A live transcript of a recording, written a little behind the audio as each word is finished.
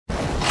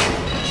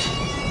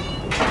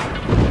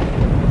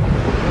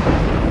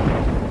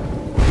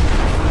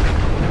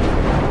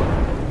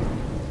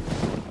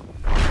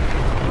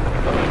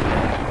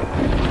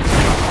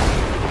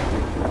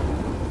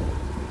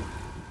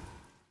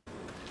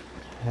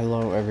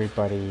Hello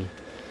everybody,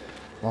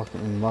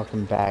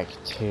 welcome back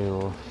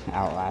to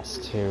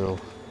Outlast 2.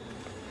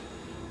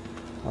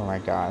 Oh my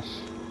gosh.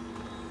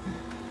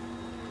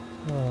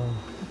 Oh,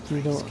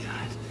 you don't...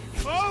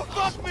 Oh,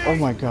 fuck me! Oh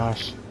my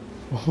gosh.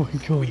 Oh my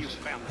gosh. You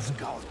found the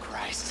skull of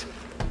Christ.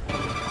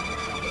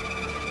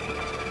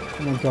 Oh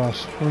my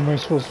gosh, where am I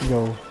supposed to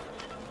go?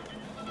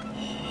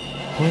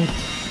 What?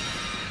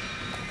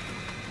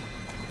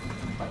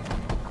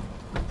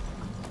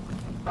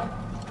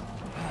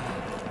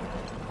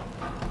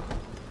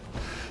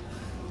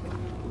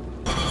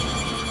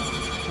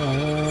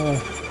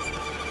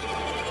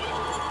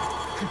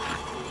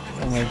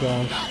 Oh my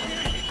gosh.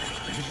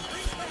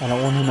 I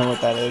don't want to know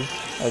what that is.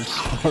 I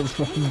just want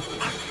to run.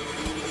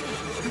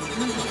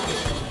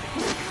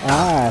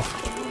 Ah!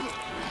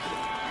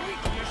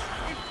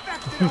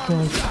 Oh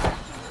my gosh.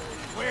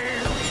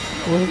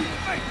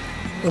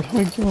 Where do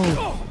I go?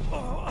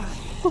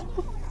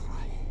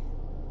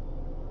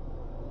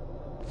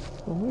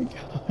 Oh my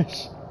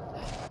gosh.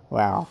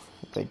 Wow.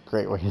 That's a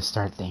great way to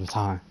start things,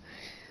 huh?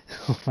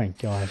 Oh my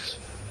gosh.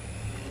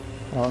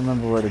 I don't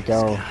remember where to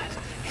go.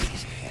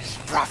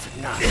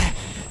 Prophet none.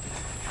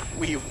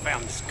 We have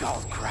found the skull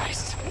of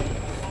Christ.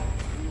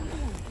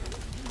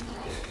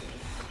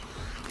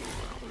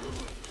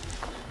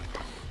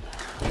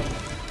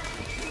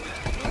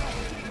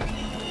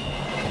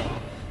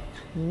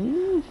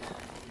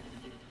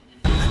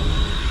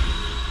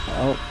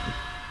 Oh.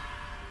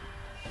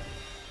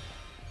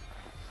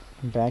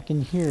 I'm back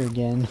in here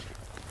again,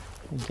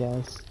 I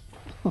guess.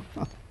 Oh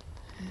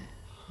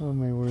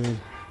my word.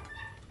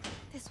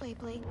 This way,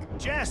 Blake.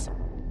 Jess!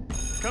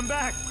 Come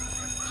back!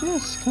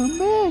 Jess, come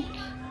back!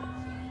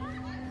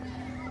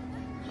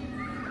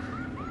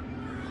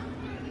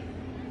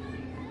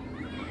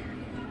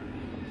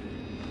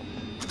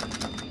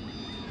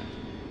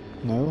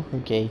 No?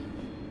 Okay.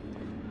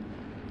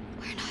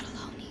 We're not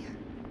alone here.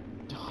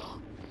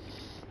 Oh,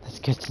 that's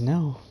good to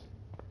know.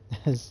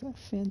 That's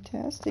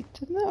fantastic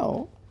to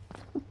know.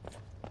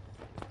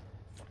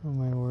 Oh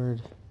my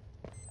word.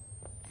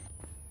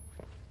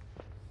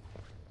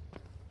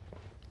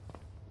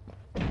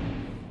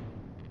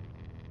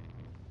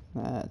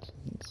 That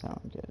didn't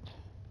sound good.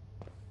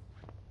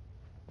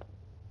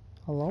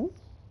 Hello?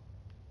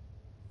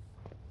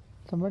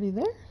 Somebody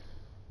there?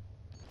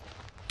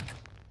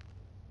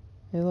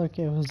 Hey look,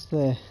 it was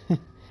the it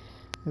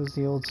was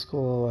the old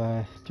school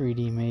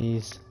 3D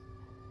maze.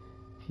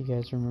 If you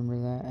guys remember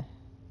that.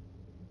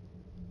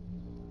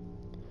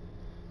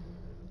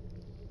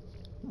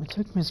 I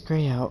took Miss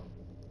Gray out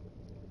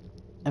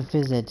a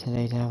visit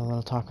today to have a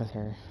little talk with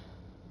her.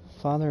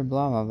 Father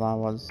blah blah blah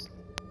was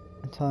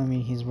telling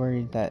me he's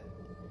worried that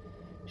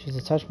she's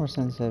a touch more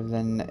sensitive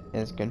than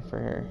is good for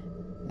her.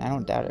 I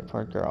don't doubt it,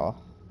 poor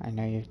girl. I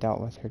know you've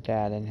dealt with her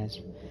dad and his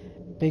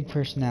big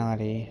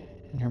personality,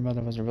 and her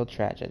mother was a real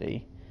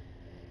tragedy.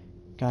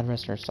 God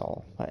rest her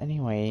soul. But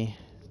anyway,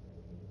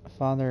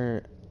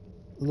 Father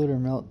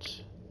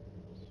Ludermilch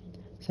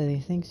said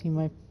he thinks he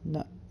might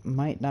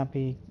not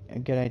be a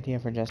good idea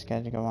for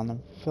Jessica to go on the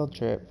field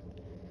trip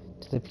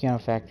to the piano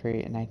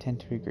factory, and I tend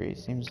to agree.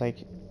 Seems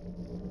like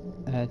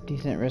a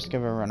decent risk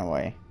of a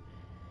runaway.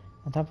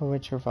 On top of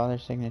which, her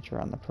father's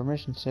signature on the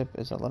permission slip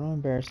is a little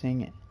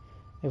embarrassing,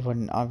 if what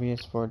an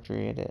obvious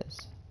forgery it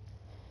is.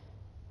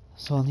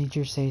 So I'll need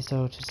your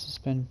say-so to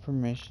suspend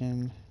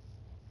permission.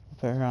 We'll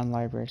put her on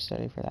library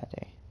study for that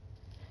day.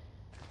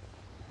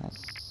 That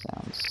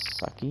sounds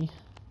sucky.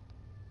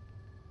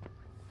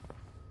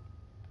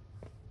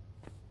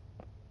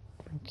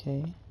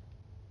 Okay.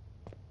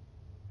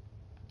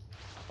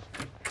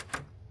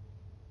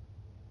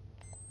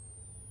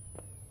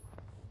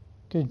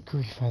 Good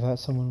grief, I thought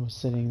someone was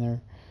sitting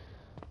there.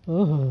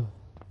 Ugh.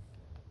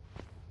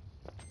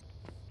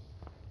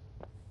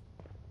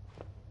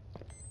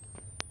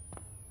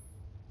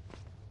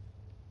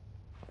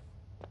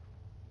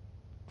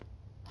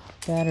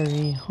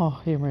 Battery.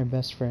 Oh, you're my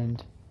best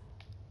friend.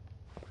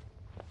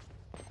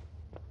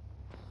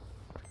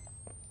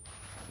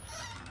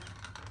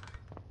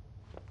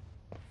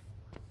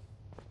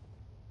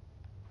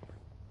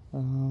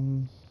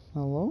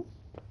 Hello?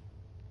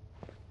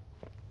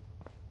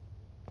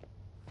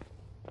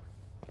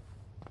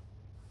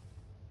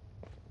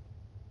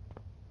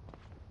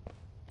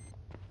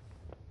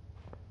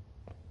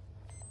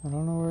 I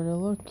don't know where to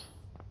look.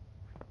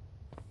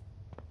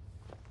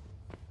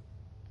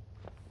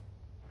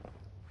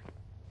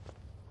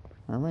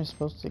 Where am I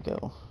supposed to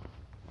go?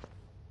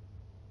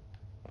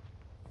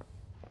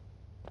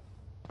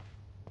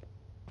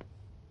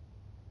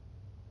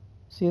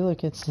 See,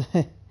 look, it's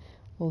the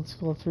old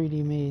school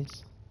 3D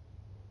maze.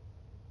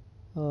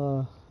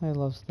 I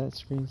love that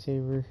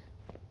screensaver.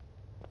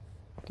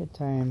 Good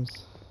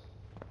times.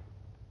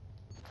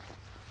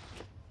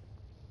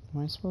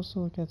 Am I supposed to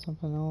look at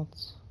something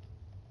else?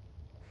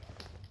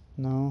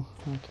 No?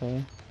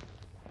 Okay.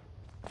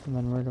 And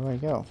then where do I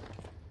go?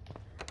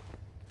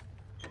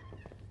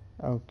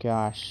 Oh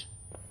gosh.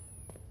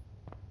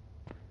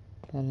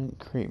 That didn't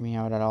creep me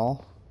out at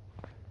all.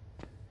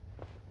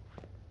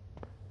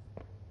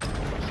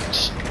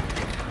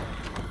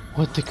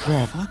 What the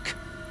crap? Fuck.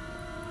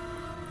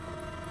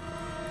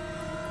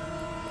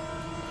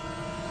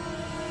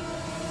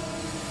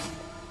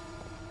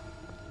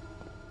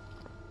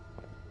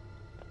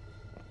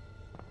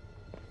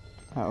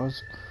 That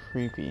was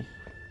creepy.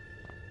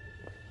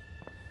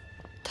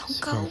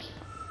 Don't go.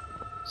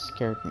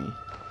 Scared me.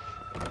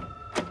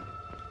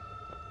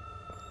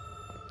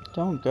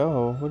 Don't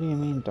go? What do you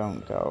mean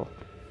don't go?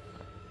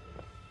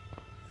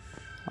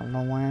 I don't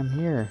know why I'm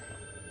here.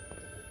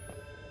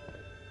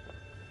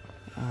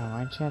 Oh,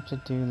 why'd you have to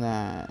do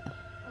that?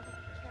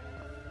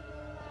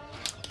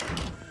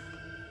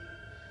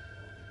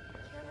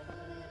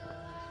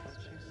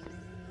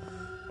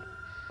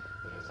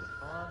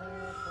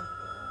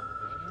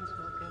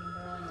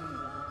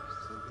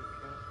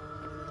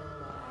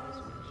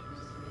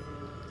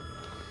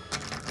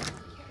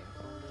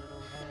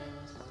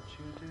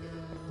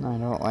 I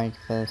don't like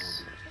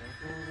this.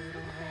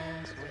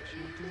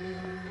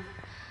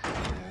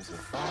 There's a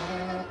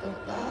Father up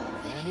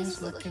above, and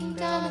He's looking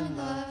down in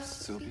love.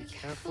 So be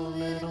careful,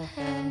 little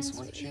hands,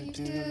 what you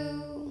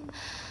do.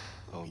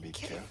 Oh, be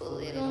careful,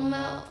 little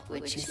mouth,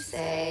 what you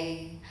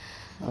say.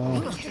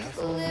 Oh, be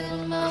careful,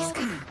 little mouth.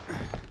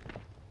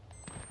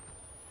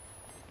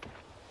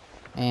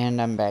 And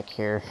I'm back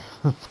here,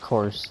 of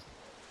course.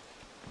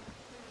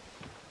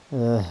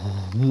 Yeah.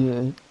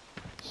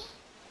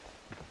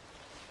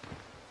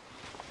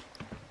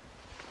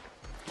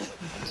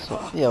 So,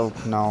 yo,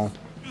 no.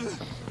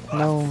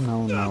 No,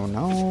 no, no,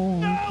 no.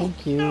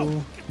 Thank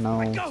you.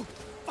 No. Go!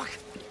 Fuck!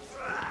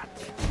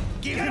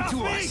 Give him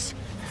to us!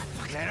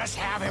 Let us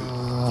have him!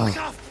 Fuck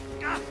off!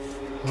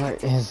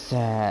 What is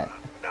that?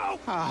 No!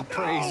 Ah,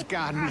 praise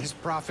God and His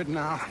prophet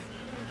now.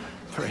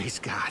 Praise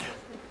God.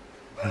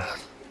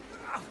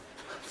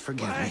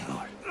 Forgive me,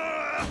 Lord.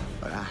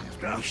 But I have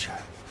to be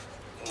sure.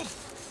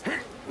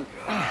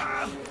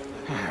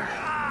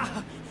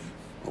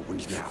 Open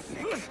his mouth,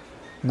 Nick.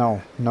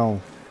 No,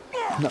 no.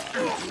 No.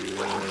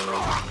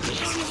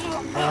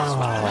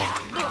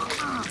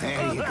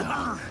 There you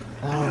go.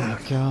 Oh my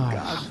god.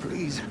 God,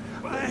 please,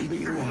 let him be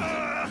the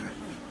one.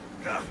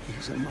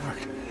 He's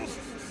unmarked.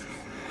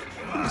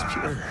 He's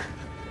pure.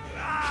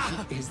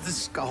 He is the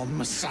Skull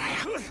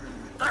Messiah.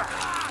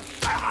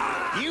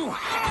 You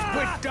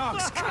half-wit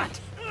dog's cunt.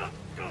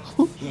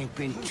 He ain't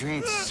been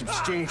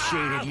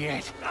transubstantiated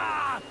yet.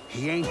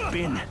 He ain't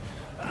been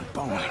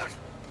born.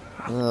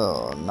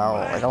 Oh no,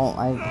 I don't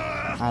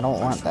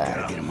want Gotta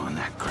that. get him on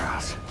that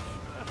cross.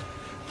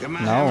 Come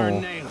on, No. hammer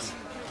and nails.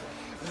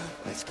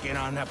 Let's get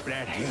on up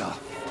that hill.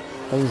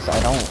 Please, I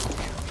don't.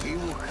 He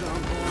will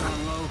come born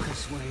on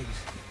locust wings.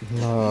 Ugh.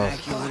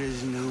 Immaculate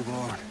as a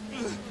newborn.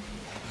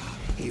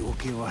 He will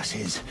give us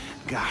his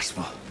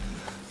gospel,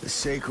 the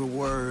sacred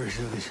words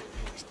of his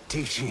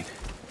teaching.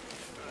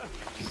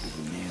 He will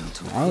be nailed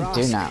to a I cross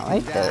do not and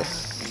like die,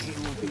 this. and he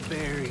will be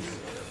buried,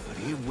 but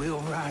he will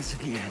rise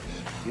again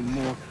in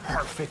more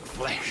perfect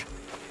flesh.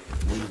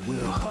 We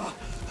will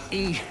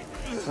eat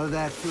of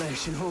that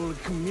flesh in holy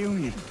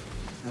communion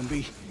and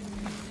be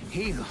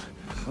healed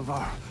of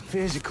our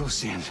physical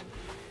sins.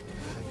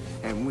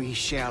 And we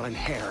shall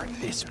inherit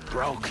this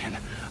broken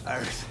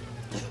earth.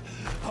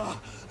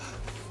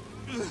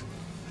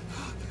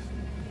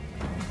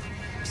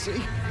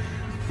 See?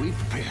 We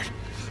prepared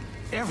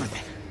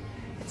everything.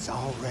 It's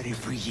all ready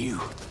for you.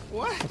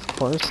 What? Of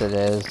course it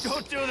is.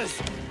 Don't do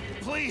this!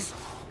 Please!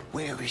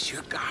 Where is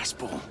your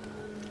gospel?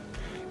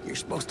 You're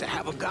supposed to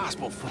have a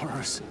gospel for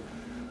us.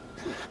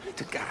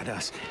 To guide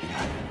us in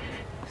our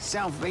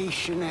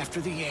salvation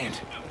after the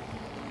end.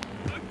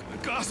 A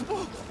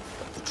gospel?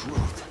 The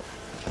truth.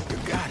 Your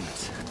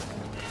guidance.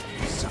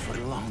 We suffered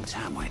a long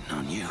time waiting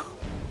on you.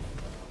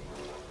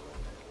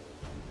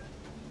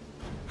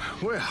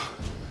 Well,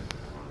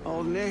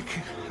 old Nick,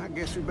 I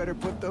guess we better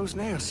put those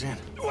nails in.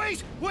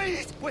 Wait!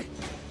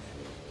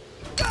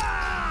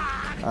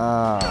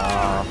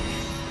 Ah!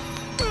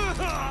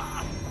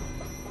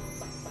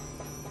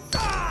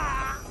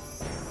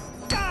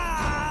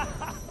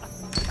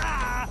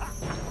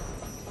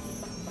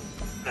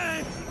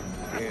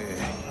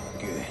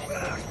 Good.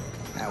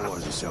 That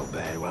wasn't so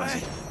bad, was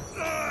it?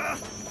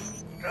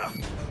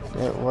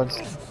 It was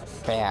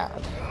bad.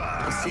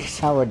 What's this?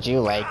 How would you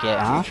like it,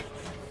 huh?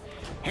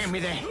 Hand me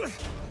that.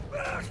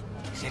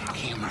 Is that a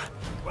camera?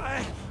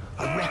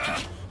 A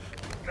record?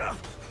 Of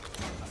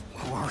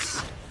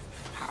course.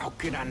 How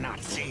could I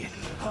not see it?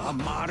 A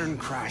modern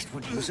Christ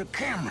would use a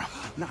camera,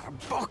 not a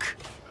book.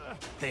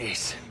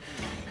 This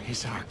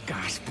is our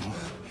gospel.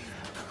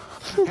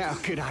 How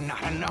could I not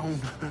have known?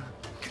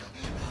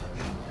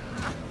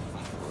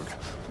 Lord,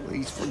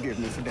 please forgive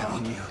me for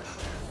doubting you.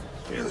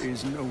 There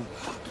is no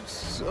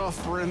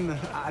suffering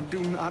that I do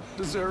not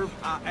deserve.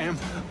 I am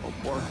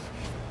a worm,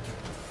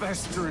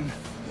 festering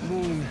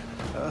wound.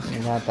 You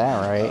got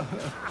that right.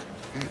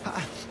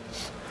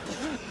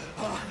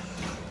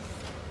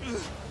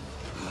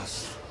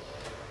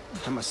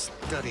 I must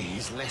study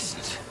his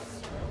lessons.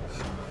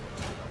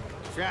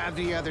 Drive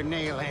the other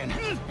nail in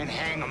and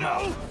hang him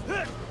up.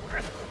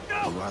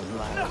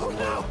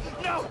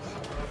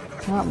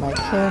 Not my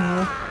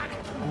camera.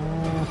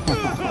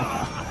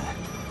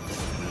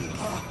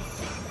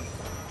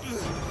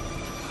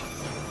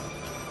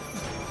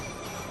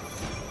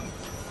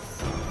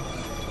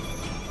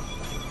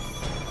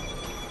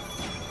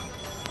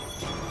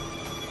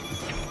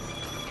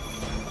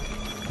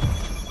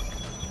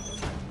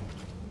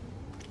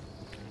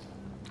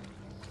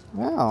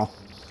 Well,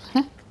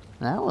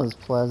 that was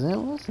pleasant,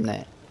 wasn't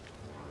it?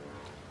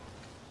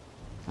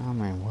 Oh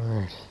my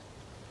word.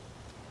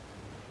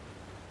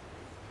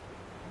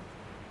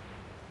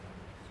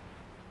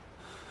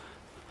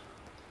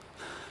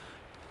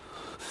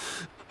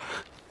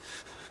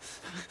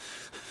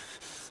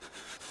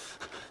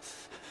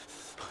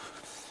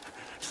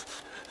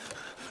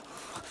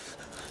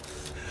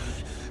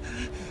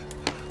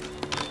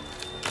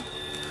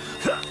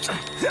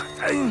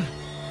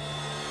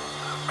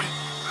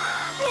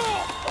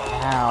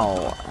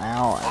 Ow,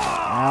 ow,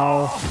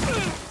 ow,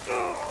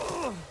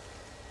 ow.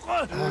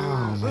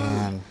 Oh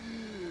man.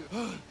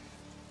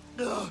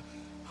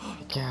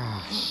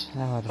 Gosh,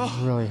 that would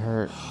really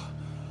hurt.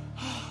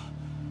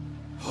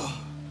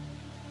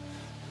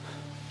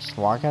 Just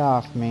walk it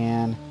off,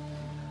 man.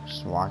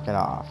 Just walk it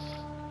off.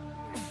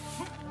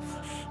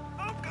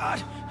 Oh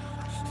God!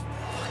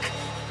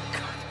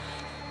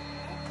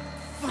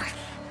 Fuck!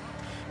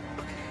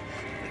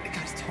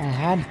 I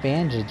had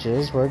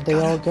bandages. Where'd they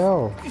all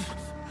go?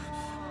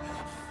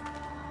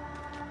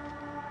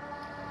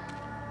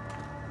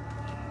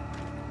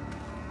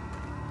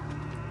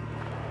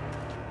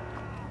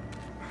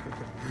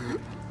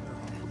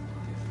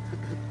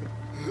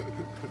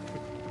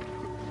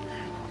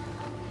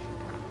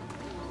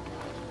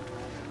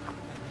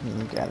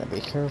 You gotta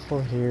be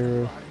careful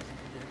here.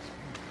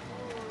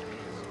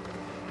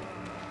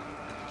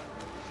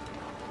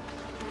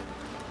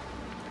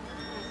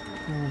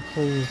 Oh,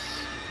 please.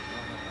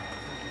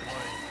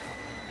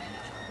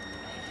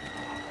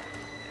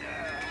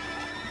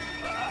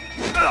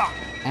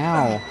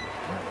 Ow.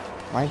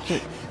 Why'd you...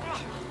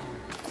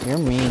 You're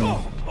mean.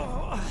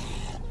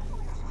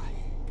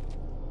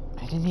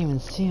 I didn't even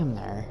see him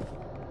there.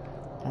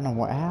 I don't know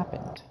what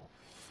happened.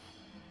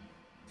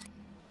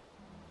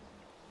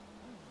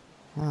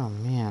 Oh,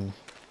 man.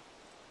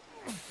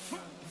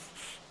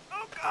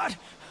 Oh God!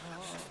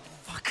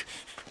 Fuck!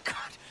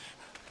 God!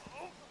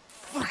 Oh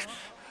fuck!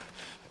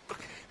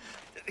 Okay,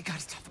 they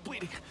gotta stop the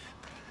bleeding.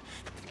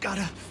 They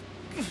gotta.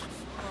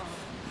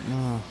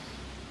 Oh.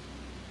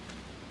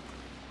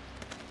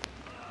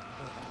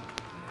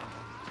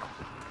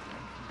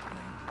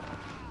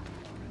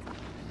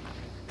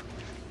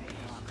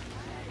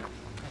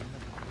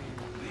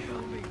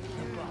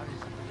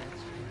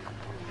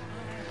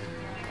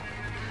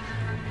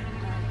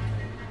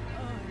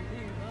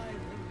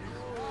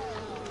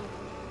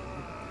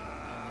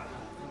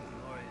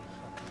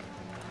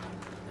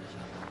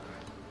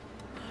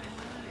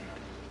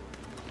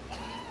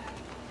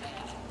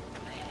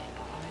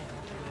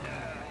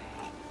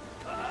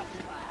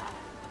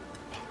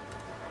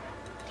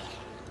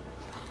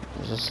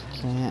 I just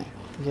can't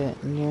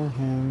get near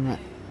him.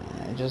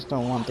 I just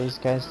don't want these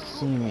guys to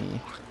see me.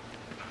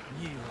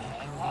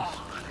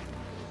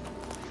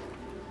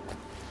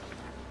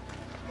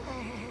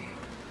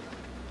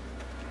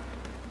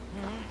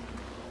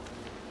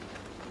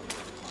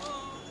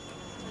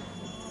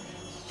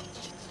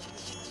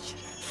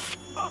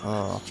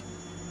 Oh.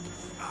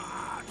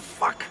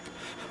 Fuck!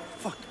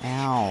 Fuck!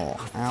 Ow.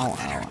 Ow,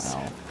 ow,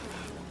 ow.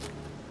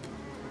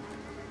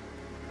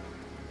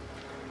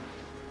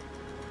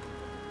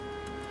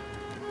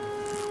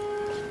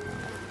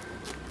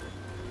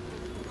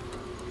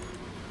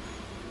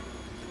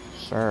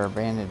 Sure,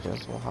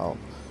 bandages will help.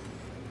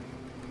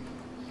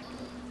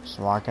 Just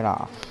walk it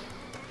off.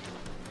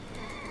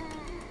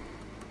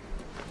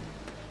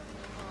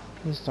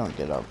 Please don't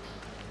get up.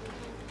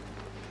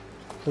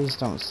 Please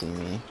don't see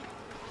me.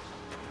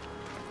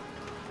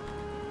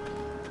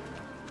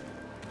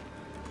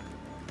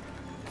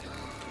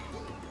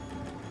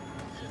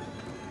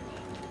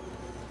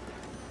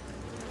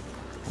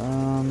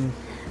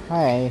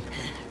 Hi.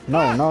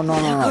 No, no, no,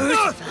 no,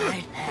 no.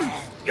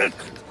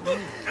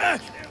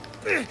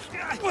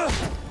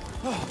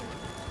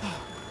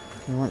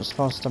 You weren't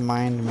supposed to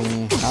mind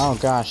me. Oh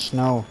gosh,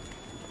 no.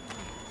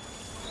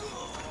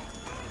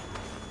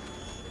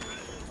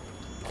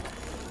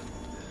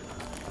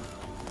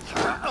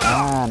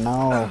 Ah,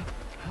 no.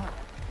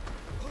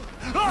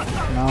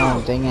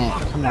 No, dang it.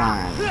 Come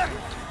on.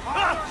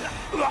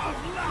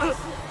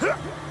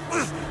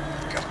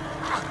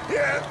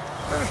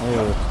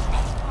 Ew.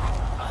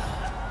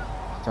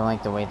 Don't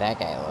like the way that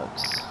guy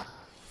looks.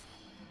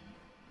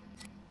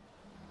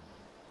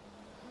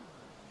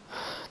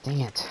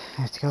 Dang it.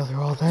 I have to go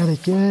through all that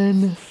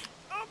again.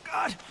 Oh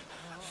God!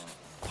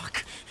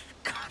 Fuck!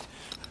 God!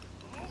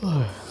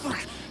 Fuck!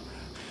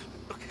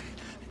 Okay,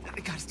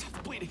 they gotta stop the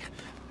bleeding.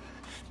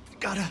 They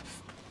gotta.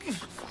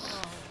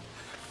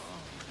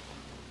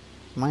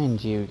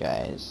 Mind you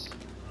guys,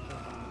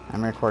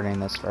 I'm recording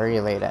this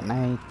very late at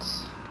night.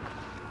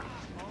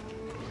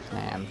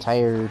 I'm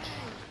tired.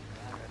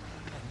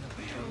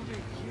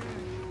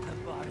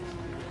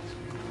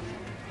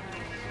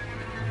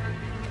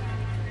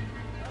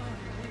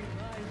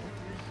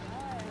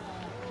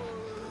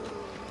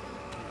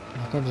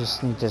 I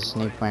just need to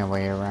sneak my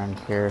way around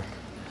here.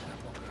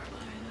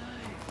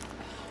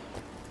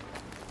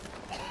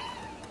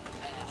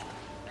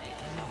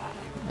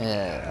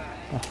 Yeah,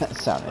 that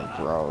sounded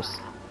gross.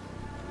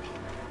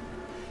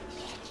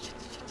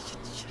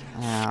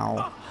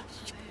 Ow.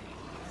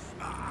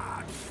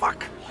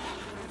 Fuck.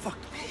 Fuck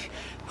me.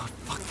 Oh,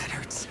 fuck, that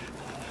hurts.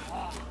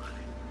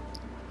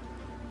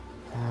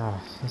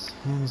 Ah, his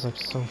hands look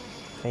so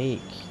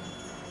fake.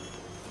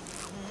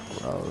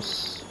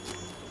 Gross.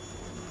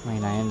 I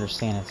mean, I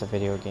understand it's a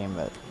video game,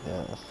 but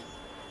ugh.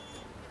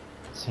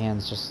 His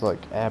hands just look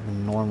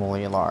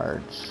abnormally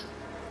large.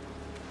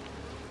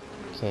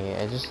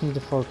 Okay, I just need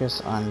to focus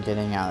on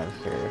getting out of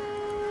here.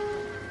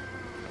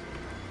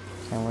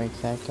 Can't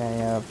wake that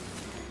guy up.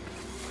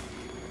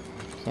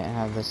 Can't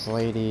have this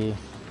lady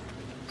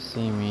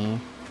see me.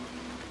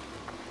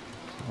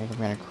 I think I'm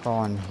gonna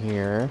crawl in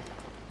here.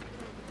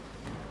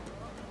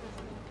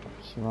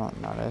 She won't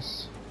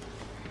notice.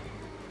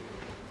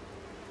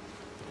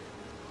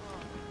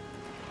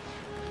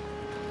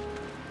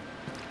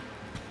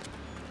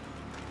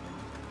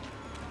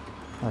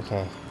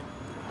 Okay.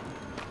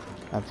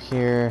 Up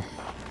here.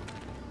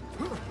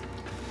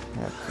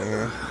 Up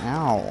here.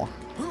 Ow!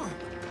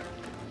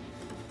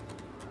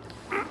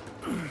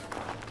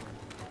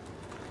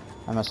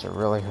 I must have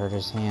really hurt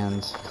his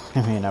hands.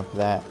 I mean, up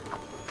that.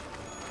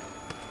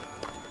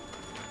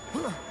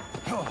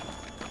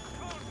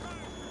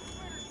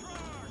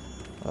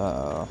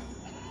 Uh-oh.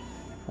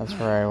 That's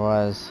where I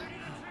was.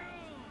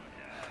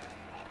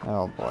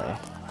 Oh boy.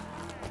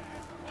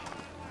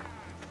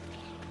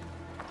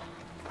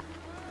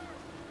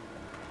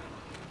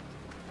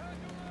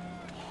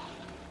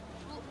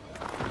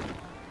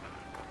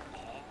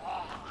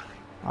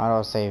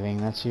 Auto-saving,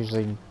 that's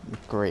usually a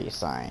great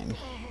sign.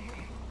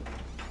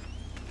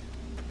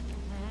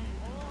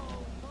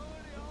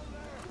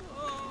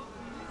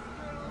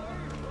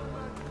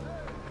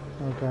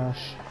 Oh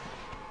gosh.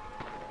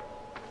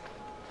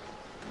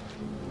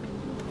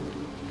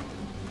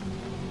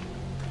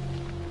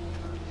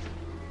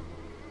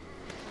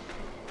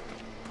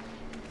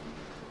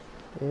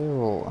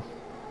 Ew.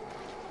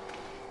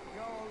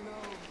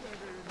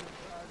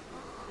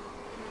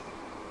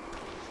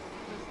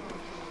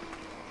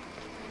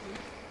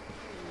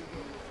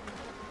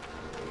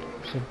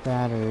 There's a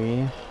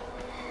battery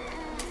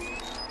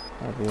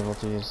I'll be able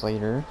to use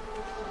later.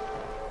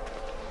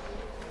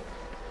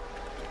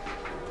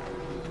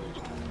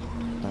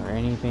 Are there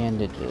any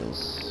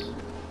bandages?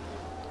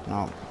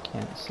 No,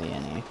 can't see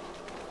any.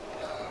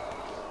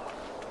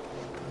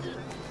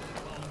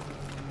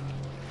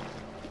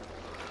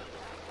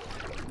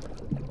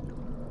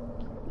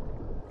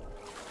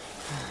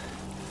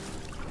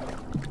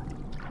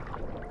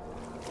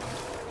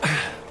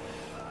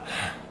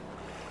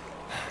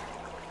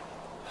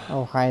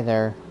 Oh, hi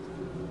there.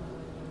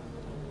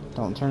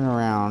 Don't turn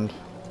around.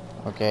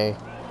 Okay.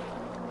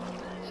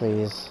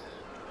 Please.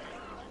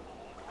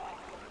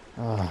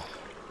 Ugh.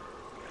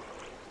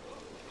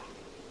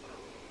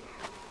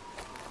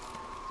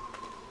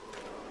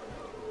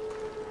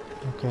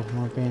 Okay,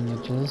 more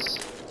bandages.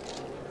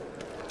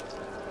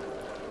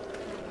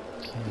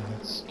 Okay,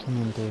 let's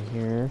come in through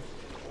here.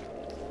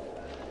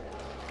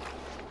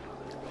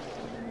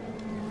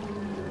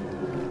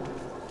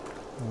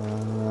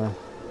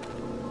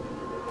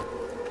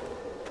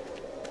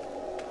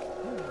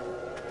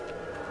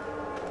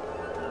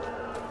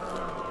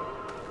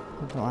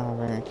 I don't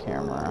have any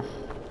camera.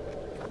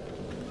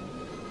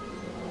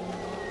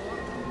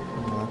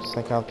 Looks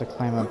like I'll have to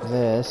climb up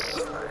this.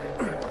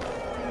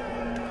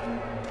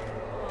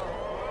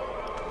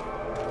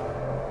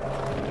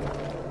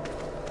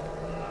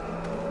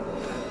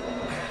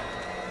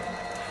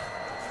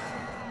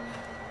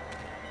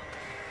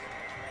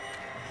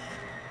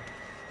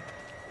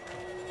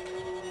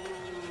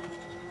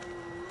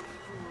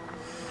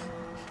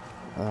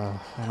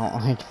 I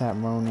don't like that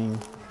moaning.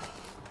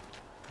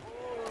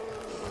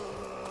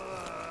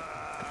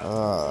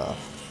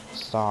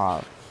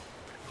 Stop.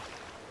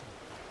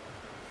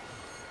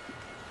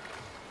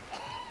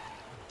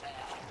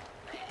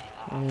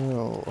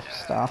 Ew,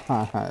 stop.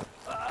 Ugh.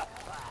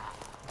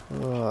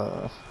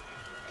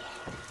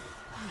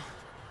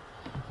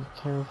 Be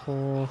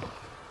careful.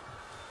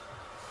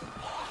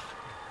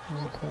 Be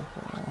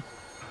careful.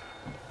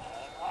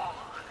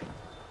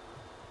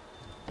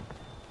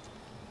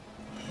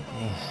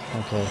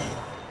 Okay.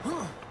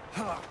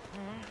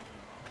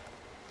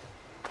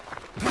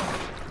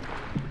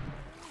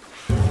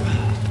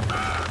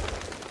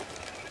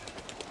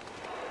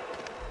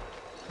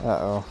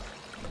 Uh-oh.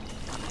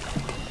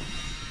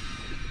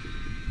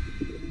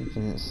 It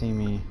didn't see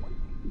me.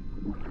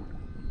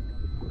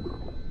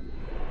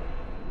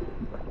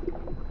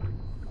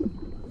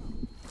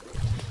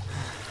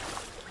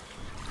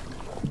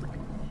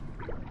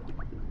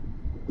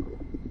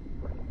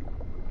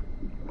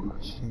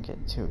 Shouldn't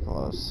get too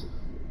close.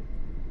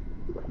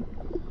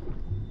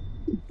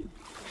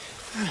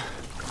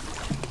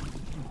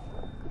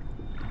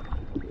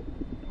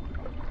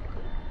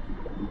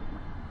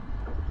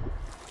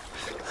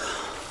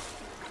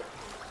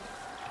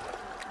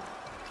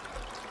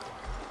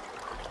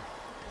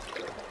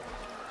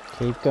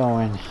 Keep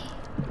going.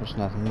 There's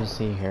nothing to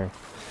see here.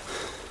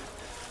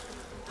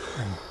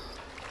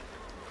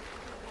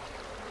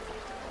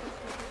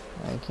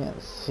 I can't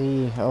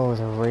see. Oh,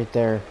 they're right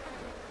there.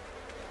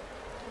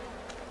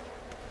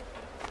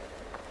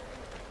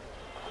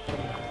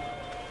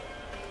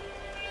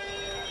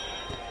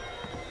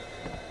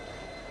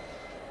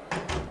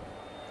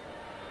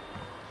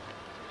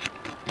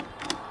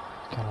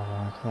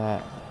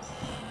 that.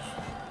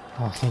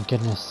 Oh, thank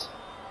goodness.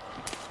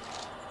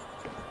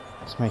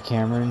 Is my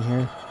camera in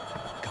here?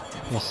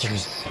 Goddamn Yes, it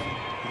vultures. is.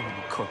 How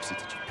many corpses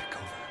did you pick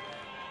over?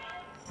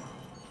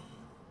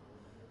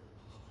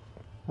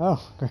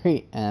 Oh,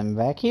 great. And I'm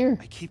back here.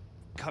 I keep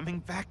coming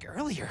back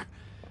earlier.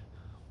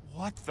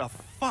 What the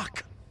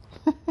fuck?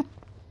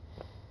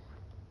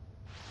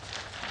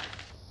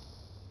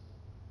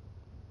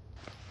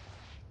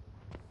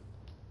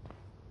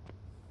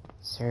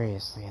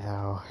 Seriously,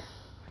 though.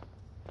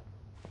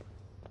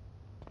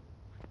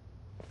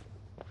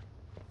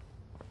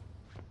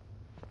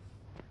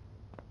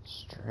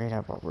 Straight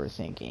up what we're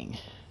thinking.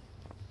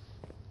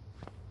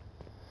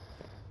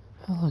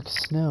 Oh, look,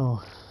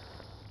 snow.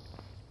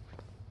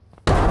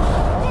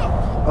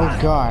 Oh,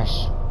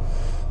 gosh.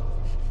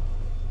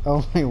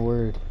 Oh, my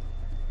word.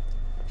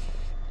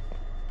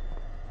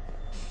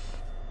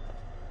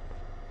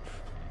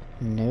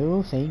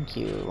 No, thank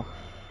you.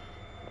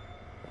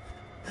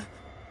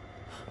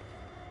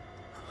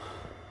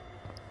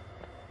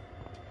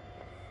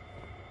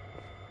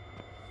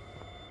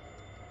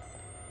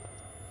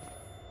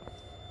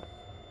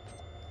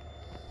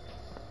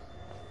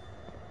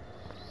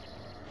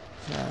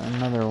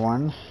 Another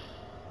one.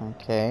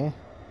 Okay.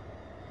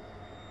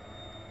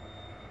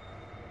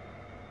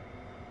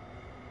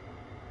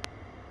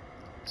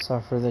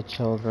 Suffer the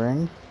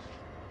children.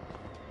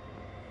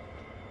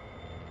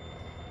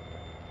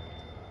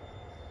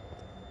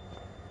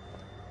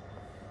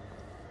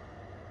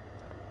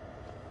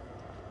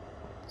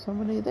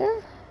 Somebody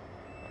there?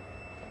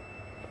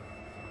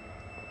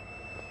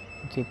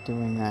 Keep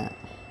doing that.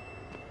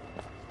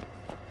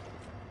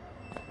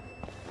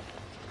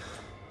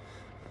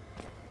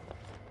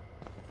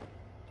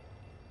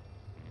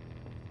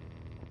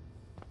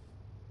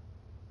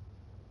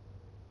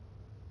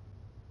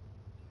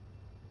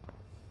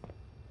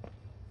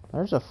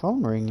 There's a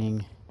phone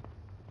ringing.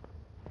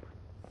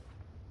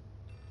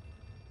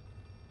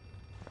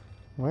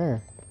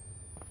 Where?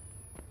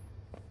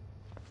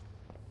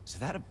 Is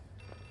that a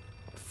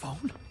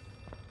phone?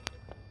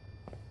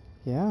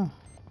 Yeah.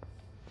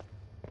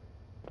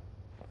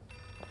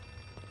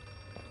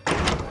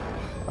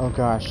 Oh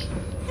gosh.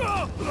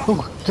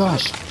 Oh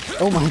gosh.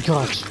 Oh my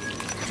gosh.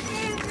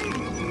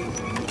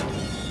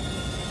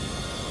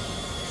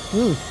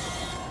 Ooh.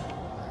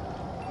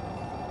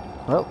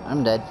 Well,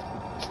 I'm dead.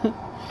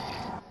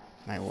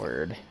 My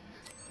word.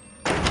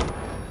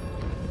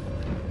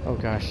 Oh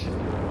gosh.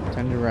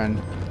 Time to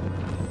run.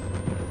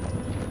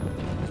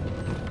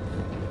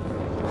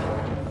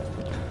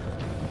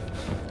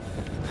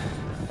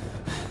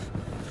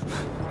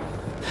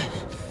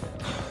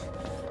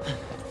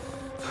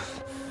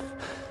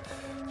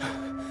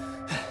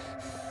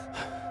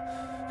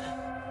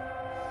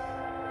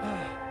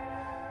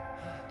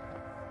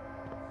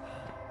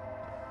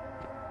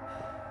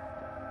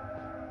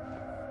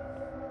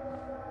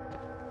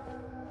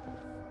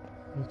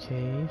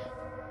 Okay.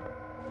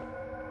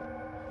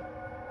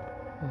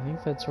 I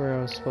think that's where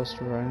I was supposed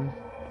to run.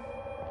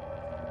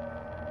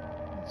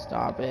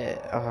 Stop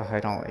it. Oh, I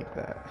don't like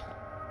that.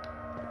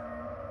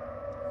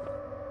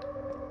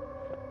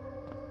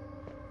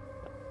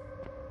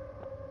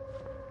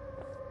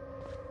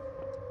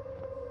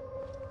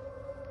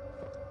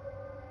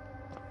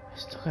 I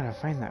still gotta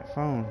find that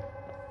phone.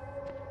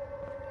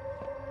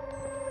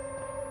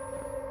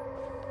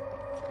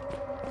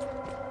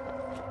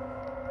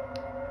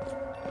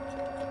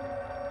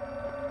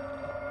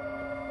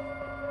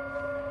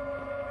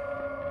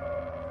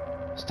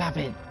 Stop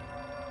it!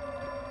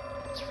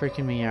 It's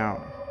freaking me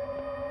out.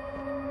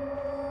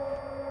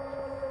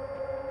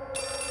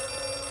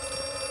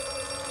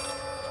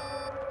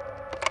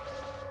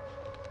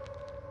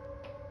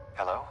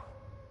 Hello?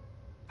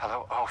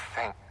 Hello? Oh,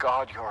 thank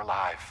God you're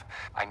alive.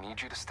 I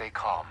need you to stay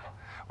calm.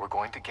 We're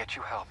going to get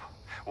you help.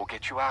 We'll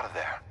get you out of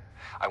there.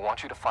 I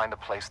want you to find a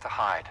place to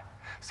hide.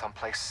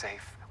 Someplace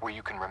safe where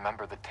you can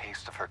remember the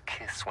taste of her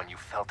kiss when you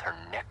felt her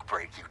neck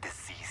break, you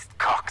diseased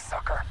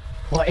cocksucker.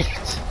 What?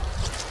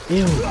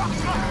 Ew.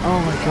 Oh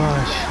my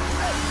gosh.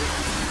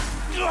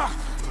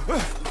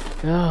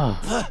 Ugh.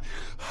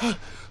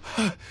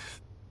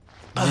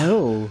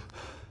 No.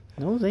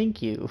 No,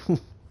 thank you.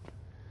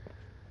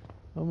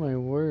 Oh my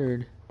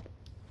word.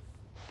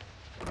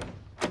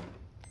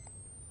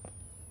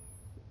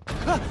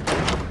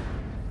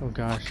 Oh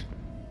gosh.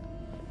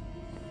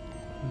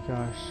 Oh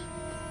gosh.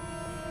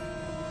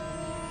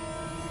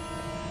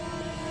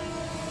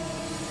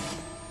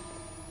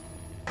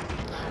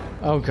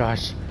 Oh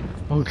gosh.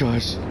 Oh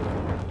gosh.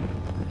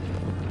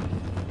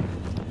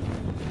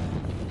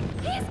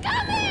 He's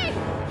coming!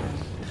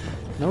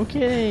 No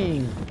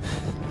kidding.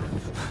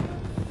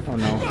 Oh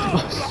no.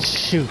 Oh,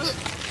 shoot.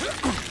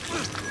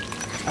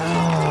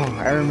 Oh,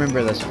 I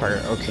remember this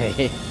part.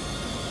 Okay.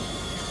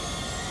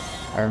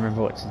 I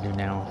remember what to do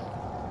now.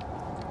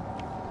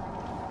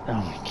 Oh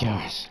my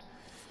gosh.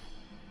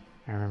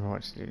 I remember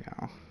what to do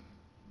now.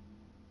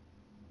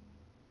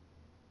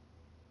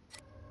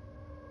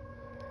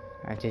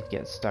 I did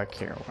get stuck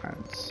here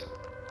once.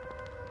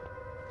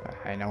 But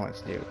I know what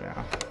to do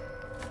now.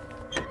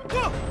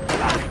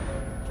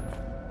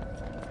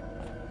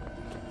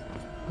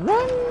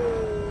 Run!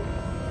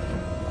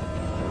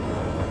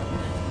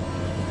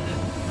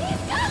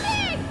 He's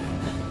coming!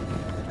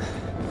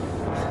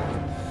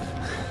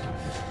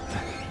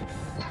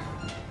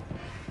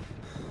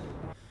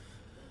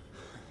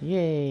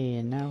 Yay,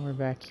 and now we're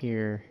back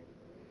here.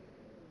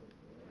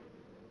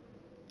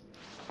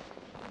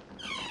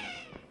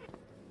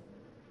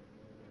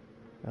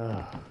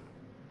 Ugh.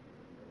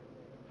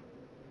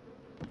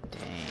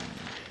 Dang.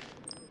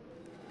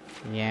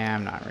 Yeah,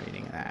 I'm not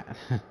reading that.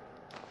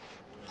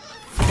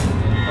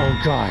 Oh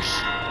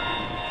gosh.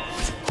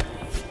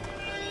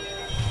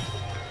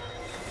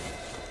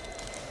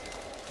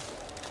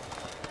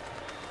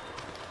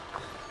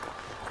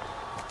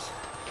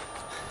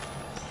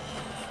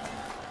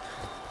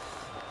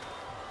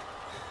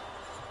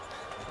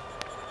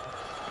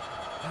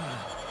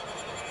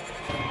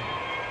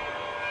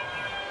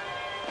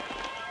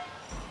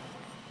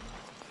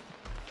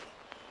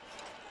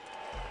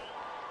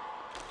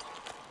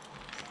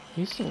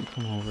 Please don't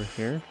come over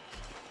here.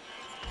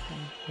 I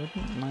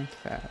wouldn't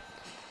like that.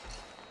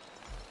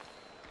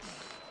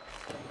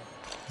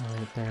 Oh,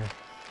 right there.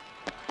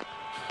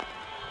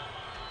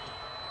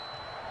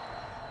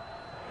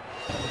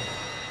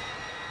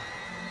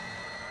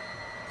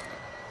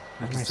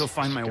 I can still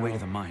find my way to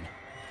the mine.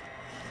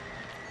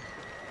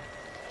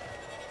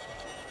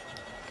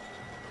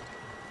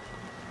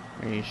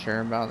 Are you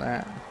sure about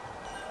that?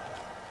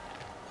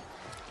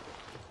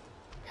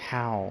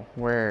 How?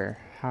 Where?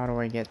 How do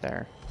I get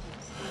there?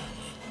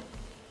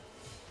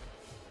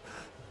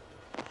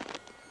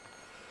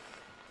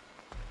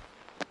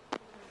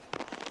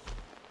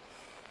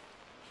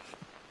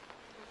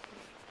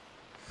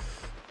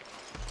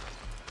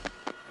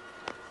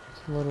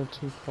 It's a little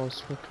too close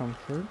for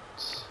comfort.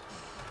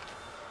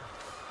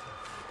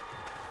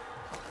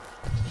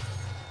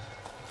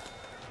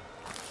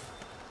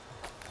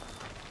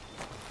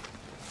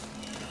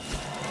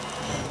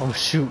 Oh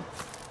shoot!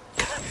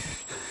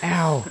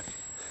 Ow!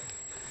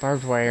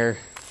 Barbed wire.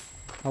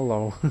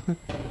 Hello.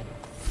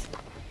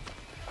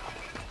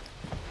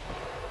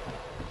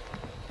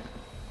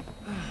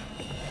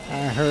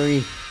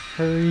 Hurry!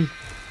 Hurry!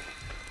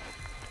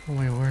 Oh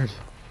my word.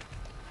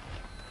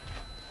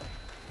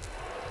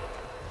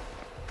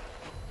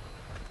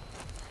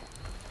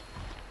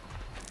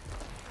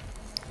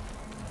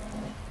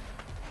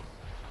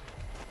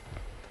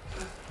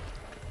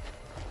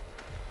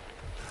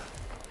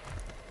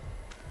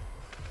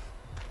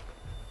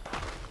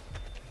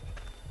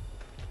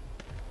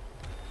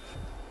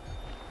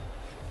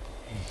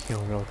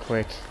 Heal real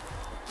quick.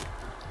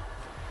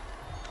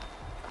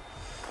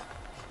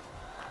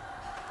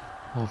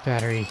 Oh,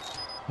 battery,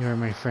 you are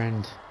my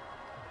friend.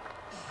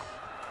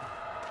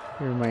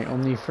 You're my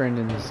only friend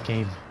in this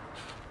game.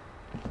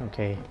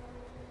 Okay,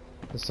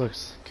 this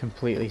looks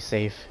completely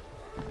safe.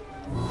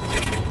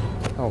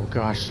 Oh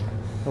gosh,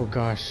 oh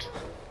gosh.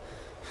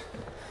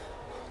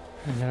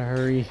 I gotta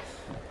hurry.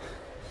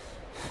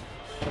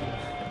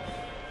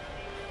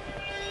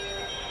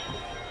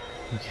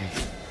 Okay.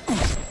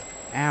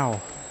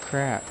 Ow,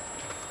 crap.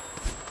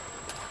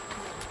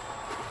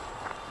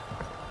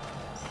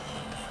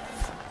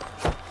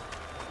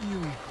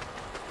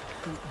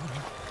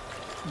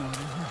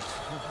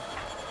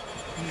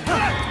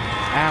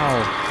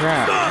 Ow,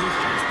 crap.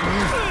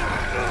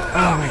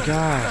 Oh my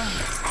gosh.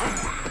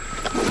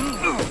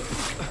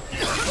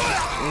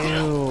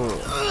 Ew.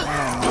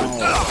 Oh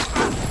no.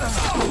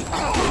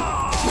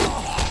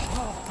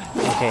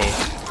 Okay.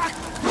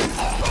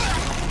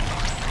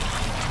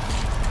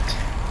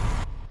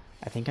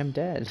 I think I'm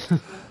dead. Oh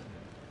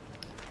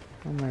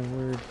my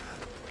word.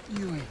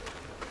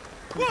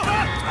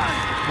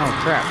 Oh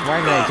crap,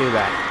 why did I do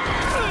that?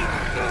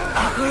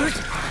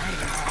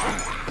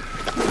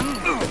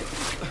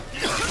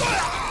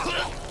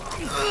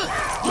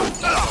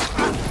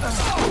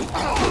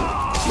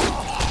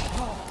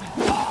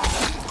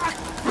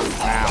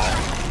 Wow.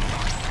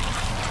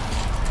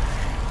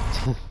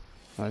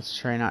 Let's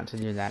try not to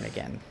do that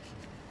again.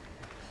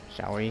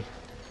 Shall we?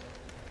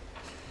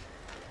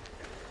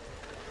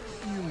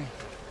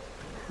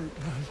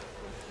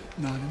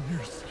 Not in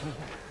your soul.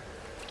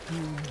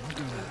 Oh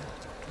God,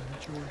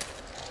 enjoy.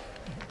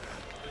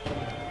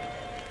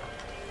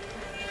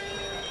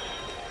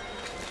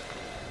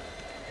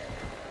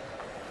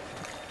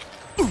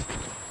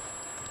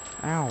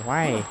 Ow,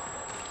 why?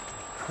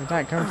 Where'd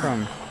that come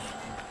from?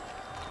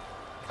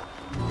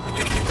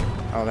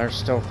 Oh, they're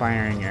still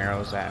firing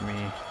arrows at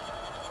me.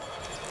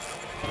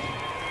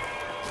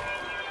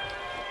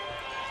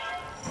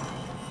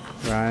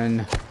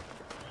 Run.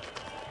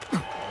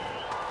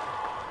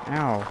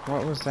 Ow,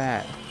 what was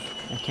that?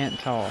 I can't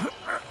tell.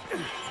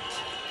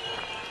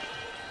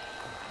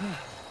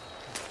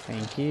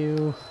 Thank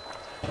you.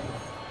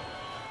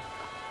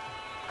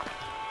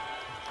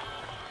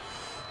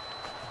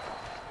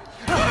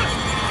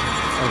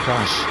 Oh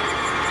gosh.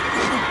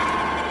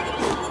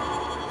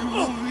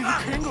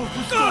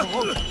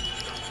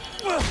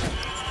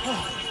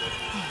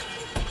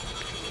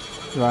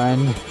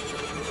 Run.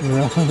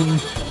 Run.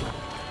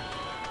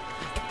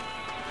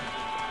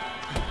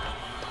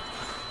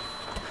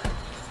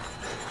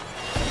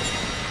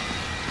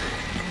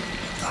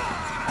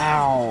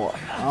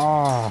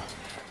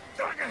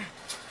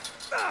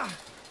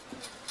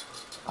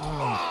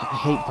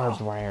 hate barbed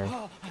wire.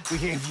 We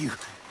have you.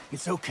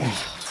 It's okay.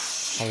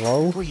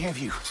 Hello? We have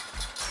you.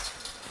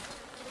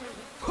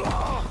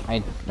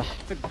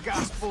 The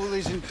gospel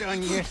isn't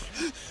done yet.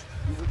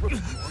 You will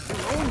record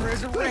your own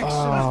resurrection.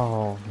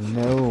 Oh,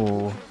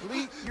 no.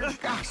 Complete your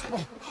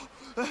gospel.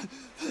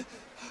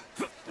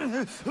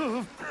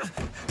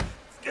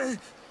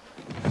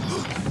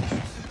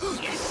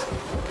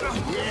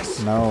 Yes.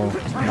 No,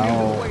 Turn no.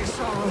 him away,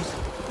 sorrows.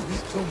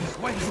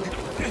 Wait.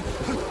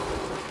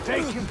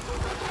 Take him.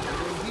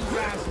 When he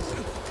rises,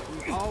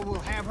 we all will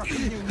have our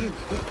communion.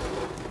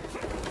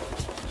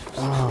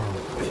 Oh.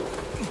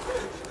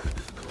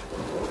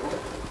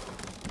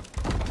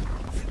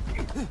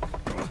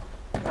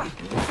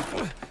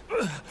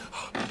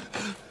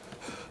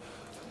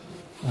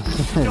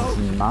 This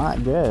is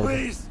not good.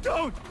 Please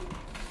don't.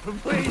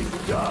 Please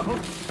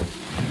don't.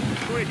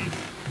 Please.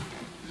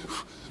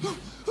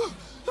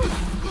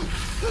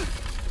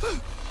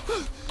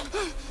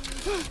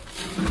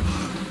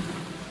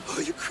 Oh,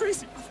 you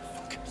crazy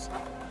motherfuckers.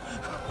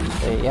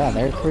 Yeah,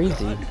 they're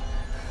crazy.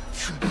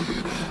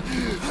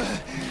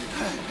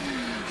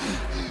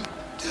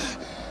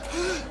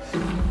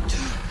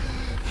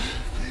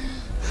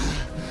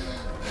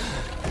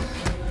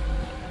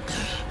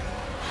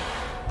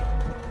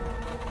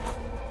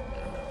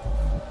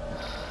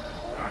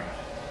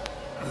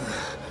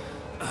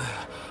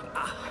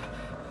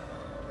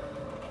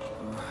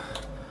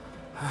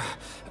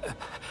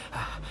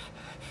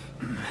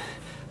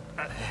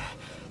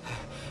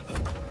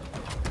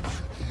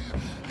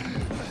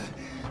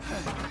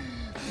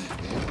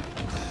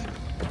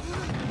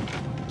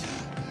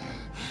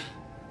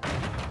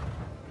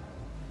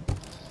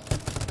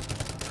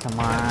 Come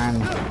on.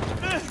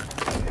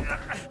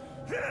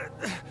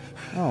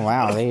 Oh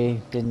wow,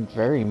 they didn't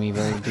bury me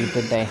very deep,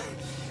 did they?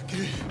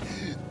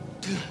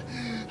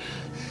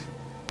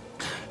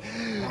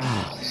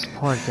 Oh, this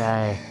poor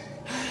guy.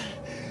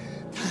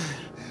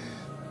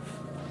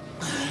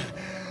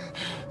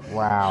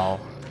 Wow.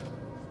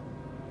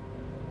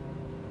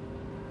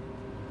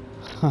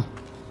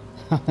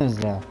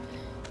 That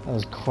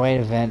was quite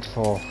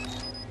eventful.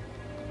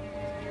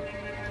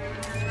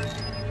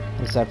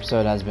 This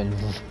episode has been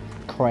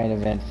quite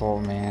eventful,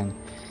 man.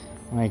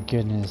 My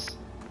goodness.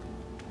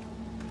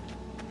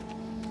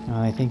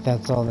 I think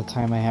that's all the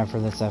time I have for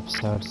this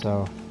episode,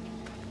 so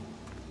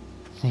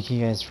thank you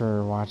guys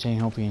for watching.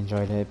 Hope you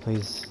enjoyed it.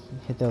 Please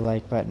hit the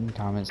like button,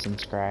 comment,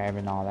 subscribe,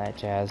 and all that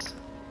jazz.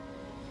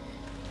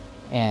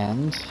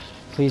 And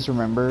please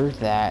remember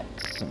that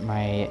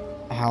my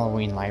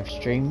Halloween live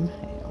stream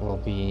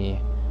will be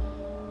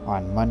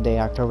on Monday,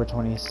 October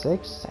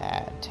 26th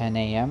at 10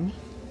 a.m.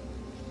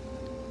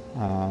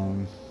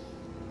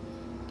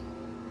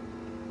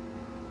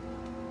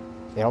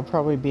 It'll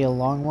probably be a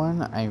long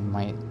one.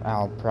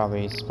 I'll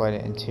probably split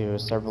it into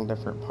several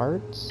different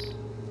parts.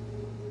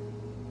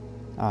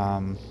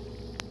 But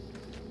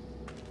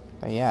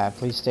yeah,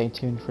 please stay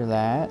tuned for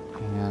that,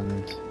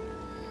 and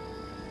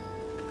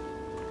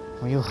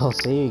we will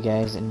see you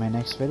guys in my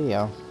next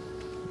video.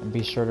 And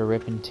be sure to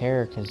rip and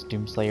tear, because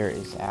Doomslayer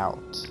is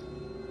out.